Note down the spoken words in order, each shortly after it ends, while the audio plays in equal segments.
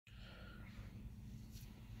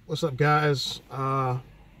What's up, guys? Happy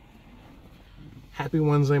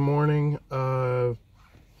Wednesday morning. I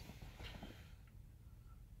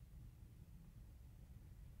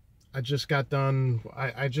just got done.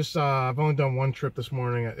 I've only done one trip this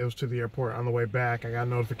morning. It was to the airport. On the way back, I got a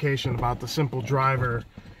notification about the Simple Driver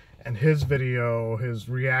and his video, his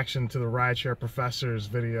reaction to the Rideshare Professor's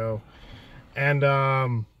video. And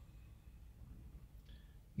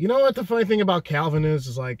you know what the funny thing about Calvin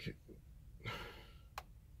is like,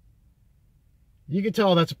 you can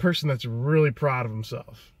tell that's a person that's really proud of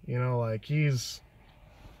himself. You know, like he's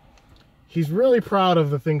really proud of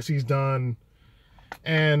the things he's done.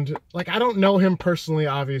 And like, I don't know him personally,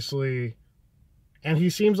 obviously, and he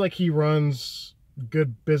seems like he runs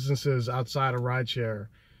good businesses outside of rideshare.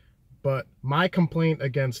 But my complaint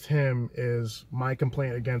against him is my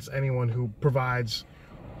complaint against anyone who provides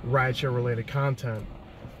rideshare related content.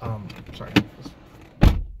 Sorry.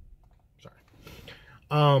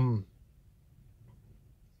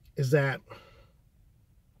 Is that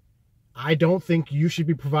I don't think you should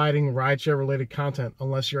be providing rideshare related content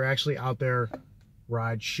unless you're actually out there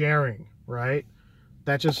ride sharing, right?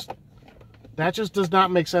 That just does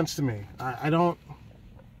not make sense to me. I don't.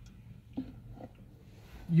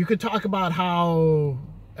 You could talk about how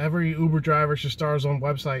every Uber driver should start his own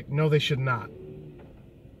website. No, they should not.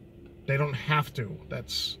 They don't have to.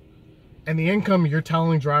 And the income you're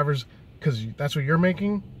telling drivers, because that's what you're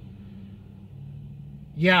making.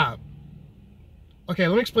 Yeah. Okay,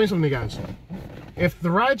 let me explain something to you guys. If the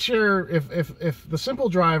rideshare, if the Simple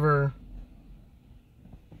Driver,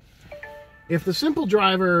 if the Simple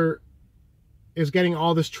Driver is getting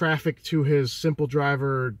all this traffic to his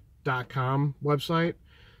simpledriver.com website,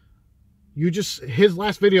 his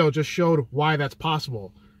last video just showed why that's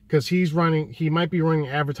possible. Because he might be running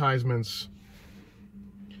advertisements.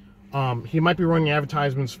 He might be running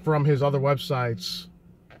advertisements from his other websites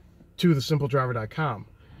to the simpledriver.com.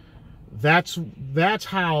 That's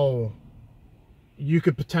how you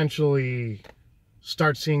could potentially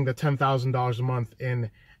start seeing the $10,000 a month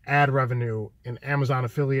in ad revenue and Amazon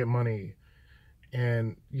affiliate money.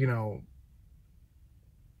 And, you know,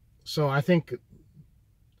 so I think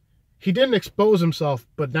he didn't expose himself,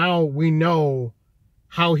 but now we know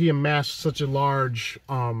how he amassed such a large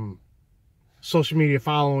social media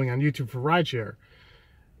following on YouTube for rideshare.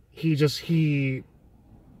 He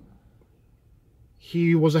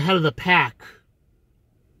was ahead of the pack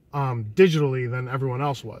digitally than everyone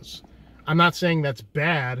else was. I'm not saying that's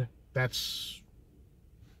bad. I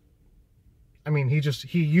mean, he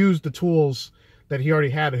used the tools that he already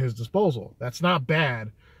had at his disposal. That's not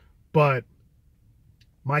bad. But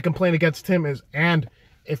my complaint against him is, and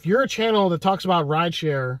if you're a channel that talks about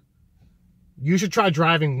rideshare, you should try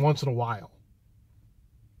driving once in a while.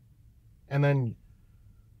 And then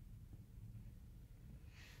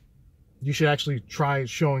you should actually try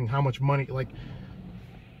showing how much money, like,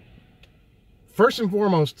 first and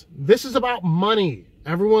foremost, this is about money.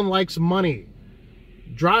 Everyone likes money.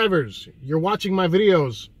 Drivers, you're watching my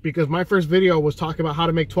videos because my first video was talking about how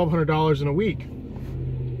to make $1,200 in a week.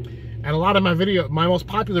 And a lot of my most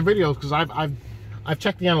popular videos, because I've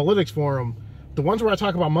checked the analytics for them, the ones where I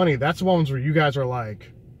talk about money, that's the ones where you guys are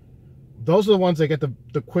like, those are the ones that get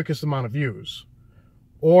the quickest amount of views.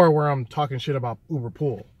 Or where I'm talking shit about Uber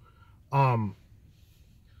Pool.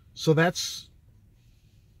 So that's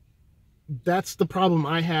the problem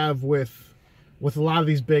I have with a lot of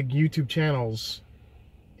these big YouTube channels,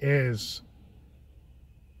 is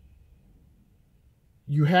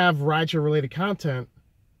you have rideshare related content,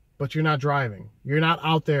 but you're not driving. You're not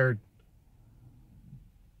out there.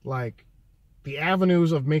 Like, the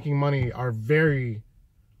avenues of making money are very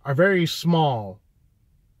small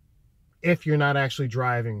if you're not actually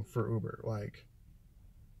driving for Uber. Like,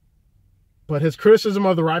 but his criticism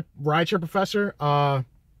of the rideshare professor,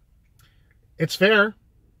 it's fair.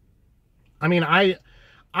 I mean, I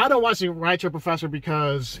don't watch the rideshare professor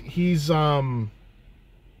because he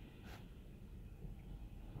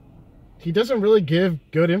doesn't really give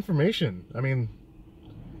good information. I mean,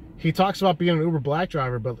 he talks about being an Uber Black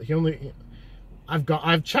driver, but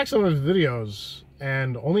I've checked some of his videos,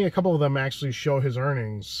 and only a couple of them actually show his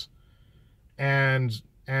earnings. And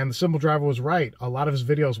the Simple Driver was right. A lot of his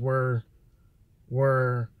videos were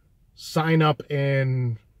sign up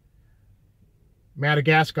in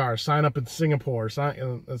Madagascar, sign up in Singapore. It's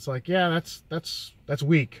like, yeah, that's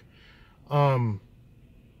weak. And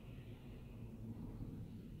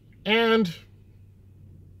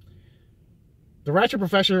the rideshare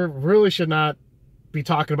professor really should not be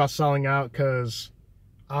talking about selling out, because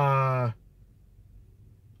I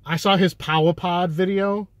saw his PowerPod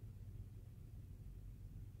video.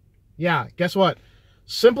 Yeah, guess what?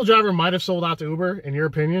 Simple Driver might have sold out to Uber, in your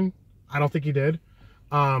opinion. I don't think he did.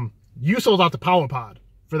 You sold out to PowerPod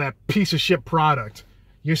for that piece of shit product.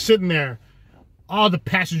 You're sitting there, all the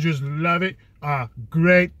passengers love it.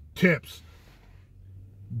 Great tips.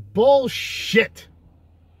 Bullshit.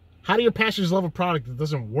 How do your passengers love a product that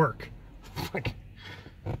doesn't work? Like,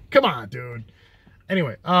 come on, dude.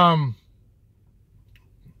 Anyway,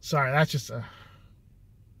 sorry, that's just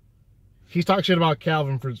he's talking shit about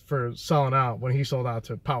Calvin for selling out when he sold out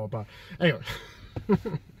to PowerPod. Anyway,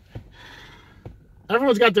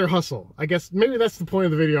 everyone's got their hustle. I guess maybe that's the point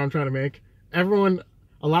of the video I'm trying to make. Everyone,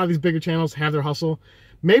 a lot of these bigger channels have their hustle.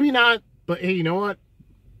 Maybe not, but hey, you know what?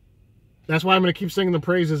 That's why I'm going to keep singing the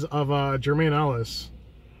praises of Jermaine Ellis.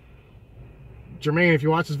 Jermaine, if you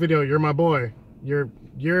watch this video, you're my boy. You're,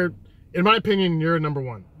 in my opinion, you're number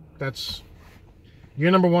one.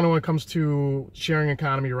 You're number one when it comes to sharing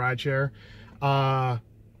economy rideshare. The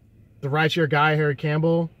rideshare guy, Harry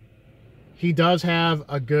Campbell, he does have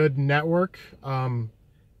a good network,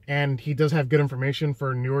 and he does have good information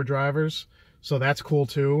for newer drivers, so that's cool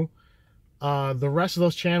too. The rest of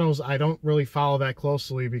those channels, I don't really follow that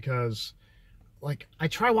closely because, like, I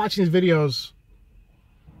try watching these videos,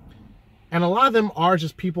 and a lot of them are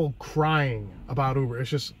just people crying about Uber. It's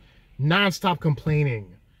just non-stop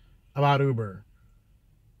complaining about Uber.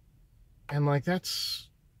 And, like, that's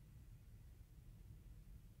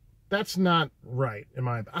not right, in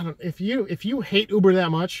my opinion. If you hate Uber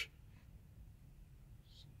that much,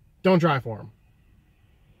 don't drive for them.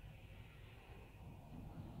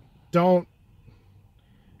 Don't.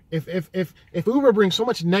 If Uber brings so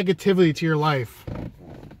much negativity to your life,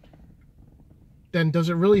 then does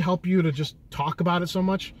it really help you to just talk about it so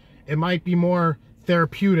much? It might be more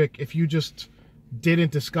therapeutic if you just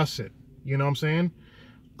didn't discuss it. You know what I'm saying?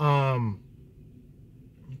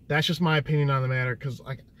 That's just my opinion on the matter, because,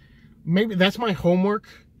 like, maybe that's my homework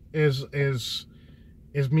is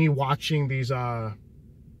me watching these I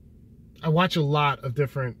watch a lot of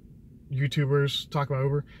different YouTubers talk about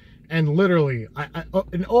Uber, and literally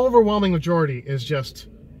an overwhelming majority is just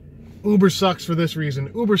Uber sucks for this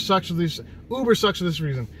reason, Uber sucks for this, Uber sucks for this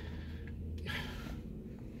reason.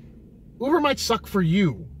 Uber might suck for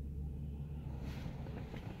you.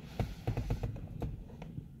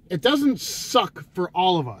 It doesn't suck for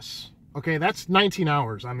all of us. Okay, that's 19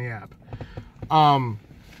 hours on the app.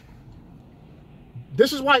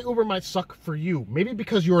 This is why Uber might suck for you. Maybe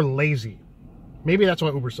because you're lazy. Maybe that's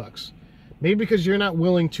why Uber sucks. Maybe because you're not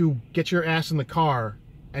willing to get your ass in the car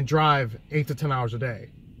and drive 8 to 10 hours a day.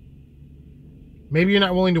 Maybe you're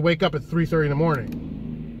not willing to wake up at 3:30 in the morning.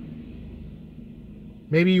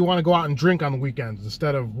 Maybe you want to go out and drink on the weekends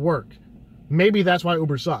instead of work. Maybe that's why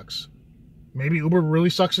Uber sucks. Maybe Uber really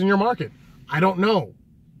sucks in your market. I don't know.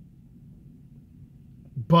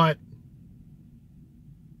 But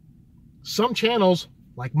some channels,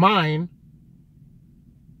 like mine,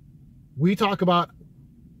 we talk about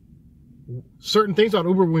certain things on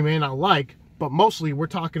Uber we may not like, but mostly we're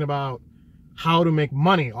talking about how to make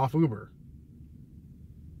money off Uber.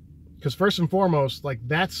 Because first and foremost, like,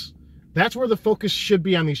 that's where the focus should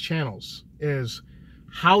be on these channels, is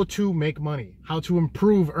how to make money, how to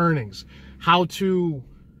improve earnings, how to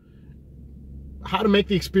make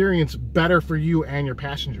the experience better for you and your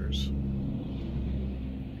passengers.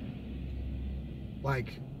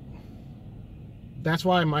 Like, that's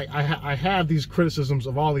why I have these criticisms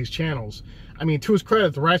of all these channels. I mean, to his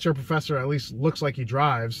credit, the rideshare professor at least looks like he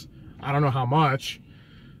drives. I don't know how much.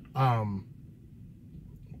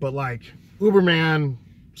 But, like, Uberman,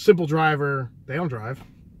 Simple Driver, they don't drive.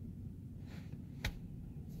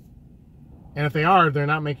 And if they are, they're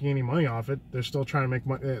not making any money off it. They're still trying to make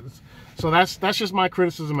money. So that's just my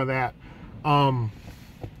criticism of that. I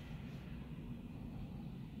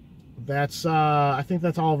think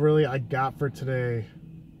that's all really I got for today.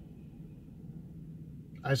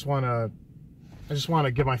 I just want to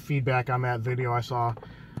give my feedback on that video I saw.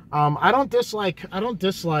 I don't dislike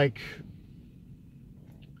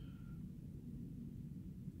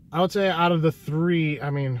I would say out of the three, I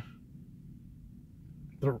mean,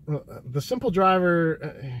 the Simple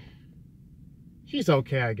Driver, he's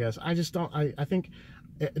okay, I guess. I just don't, I think,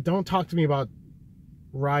 don't talk to me about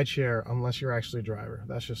rideshare unless you're actually a driver.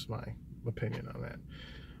 That's just my opinion on that.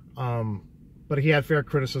 But he had fair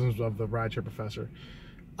criticisms of the rideshare professor.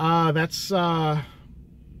 I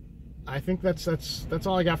think that's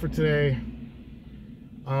all I got for today.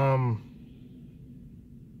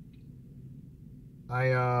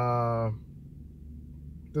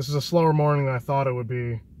 This is a slower morning than I thought it would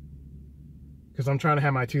be, because I'm trying to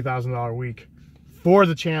have my $2,000 week for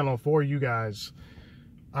the channel, for you guys.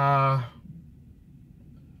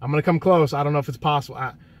 I'm gonna come close. I don't know if it's possible.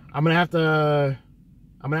 I'm gonna have to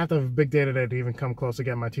have a big day today to even come close to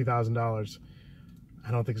getting my $2,000.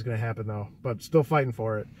 I don't think it's gonna happen though, but still fighting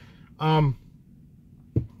for it.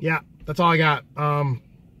 Yeah, that's all I got.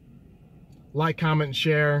 Like, comment, and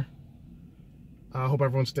share. I hope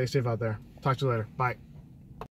everyone stays safe out there. Talk to you later. Bye.